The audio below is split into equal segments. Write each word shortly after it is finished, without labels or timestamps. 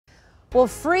Well,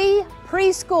 free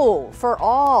preschool for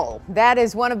all. That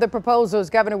is one of the proposals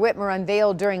Governor Whitmer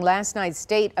unveiled during last night's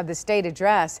State of the State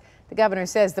address. The governor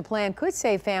says the plan could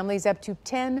save families up to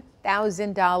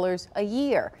 $10,000 a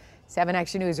year. 7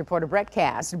 Action News reporter Brett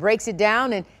Cass breaks it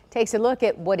down and takes a look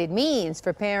at what it means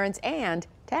for parents and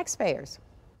taxpayers.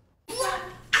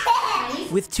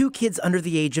 With 2 kids under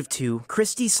the age of 2,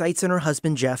 Christy Seitz and her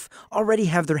husband Jeff already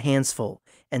have their hands full,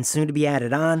 and soon to be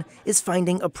added on is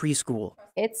finding a preschool.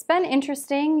 It's been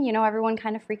interesting. Everyone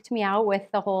kind of freaked me out with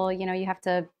the whole, you have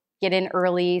to get in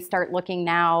early, start looking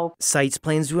now. Seitz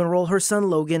plans to enroll her son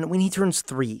Logan when he turns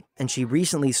 3, and she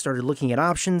recently started looking at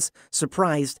options,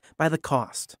 surprised by the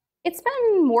cost. It's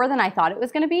been more than I thought it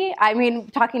was going to be. I mean,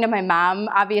 talking to my mom,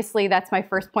 obviously that's my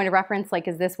first point of reference. Like,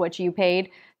 is this what you paid?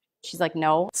 She's like,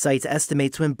 no. Seitz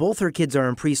estimates when both her kids are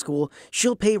in preschool,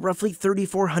 she'll pay roughly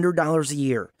 $3,400 a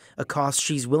year, a cost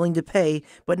she's willing to pay,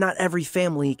 but not every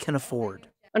family can afford.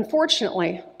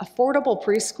 Unfortunately, affordable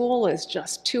preschool is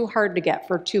just too hard to get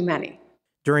for too many.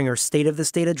 During her State of the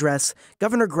State address,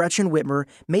 Governor Gretchen Whitmer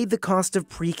made the cost of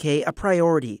pre-K a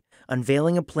priority,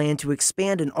 unveiling a plan to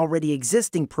expand an already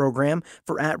existing program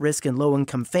for at-risk and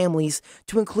low-income families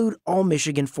to include all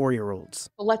Michigan 4-year-olds.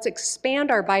 Well, let's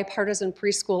expand our bipartisan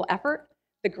preschool effort,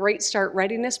 the Great Start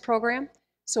Readiness Program,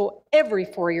 so every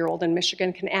 4-year-old in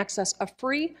Michigan can access a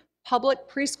free public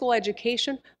preschool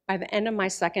education by the end of my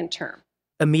second term.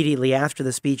 Immediately after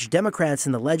the speech, Democrats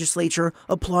in the legislature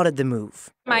applauded the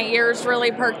move. My ears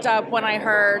really perked up when I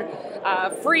heard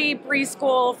free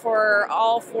preschool for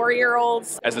all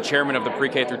 4-year-olds. As the chairman of the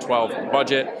pre-K through 12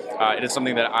 budget, it is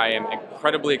something that I am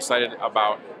incredibly excited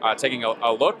about taking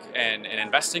a look and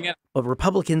investing in. But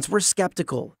Republicans were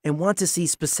skeptical and want to see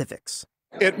specifics.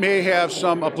 It may have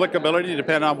some applicability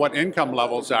depending on what income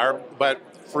levels are, but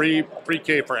free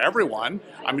pre-K for everyone.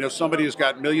 I mean, if somebody has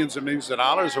got millions and millions of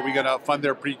dollars, are we going to fund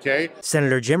their pre-K?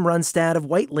 Senator Jim Runstad of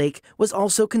White Lake was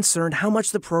also concerned how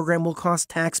much the program will cost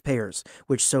taxpayers,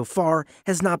 which so far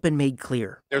has not been made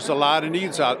clear. There's a lot of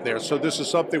needs out there, so this is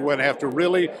something we're going to have to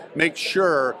really make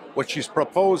sure what she's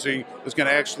proposing is going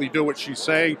to actually do what she's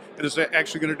saying and is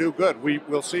actually going to do good.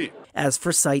 We'll see. As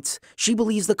for Seitz, she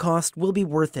believes the cost will be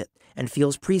worth it and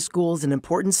feels preschool is an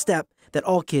important step that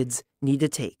all kids need to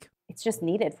take. It's just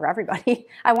needed for everybody.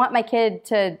 I want my kid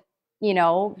to,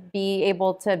 be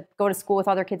able to go to school with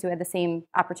other kids who had the same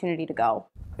opportunity to go.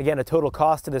 Again, a total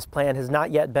cost to this plan has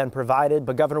not yet been provided,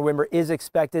 but Governor Whitmer is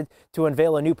expected to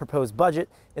unveil a new proposed budget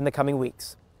in the coming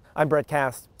weeks. I'm Brett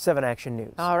Cass, 7 Action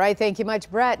News. All right, thank you much,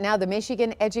 Brett. Now, the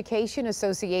Michigan Education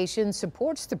Association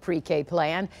supports the pre-K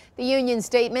plan. The union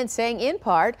statement saying, in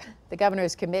part, the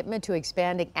governor's commitment to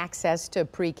expanding access to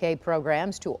pre-K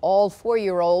programs to all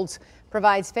 4-year-olds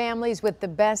provides families with the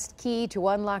best key to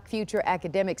unlock future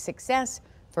academic success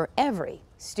for every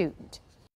student.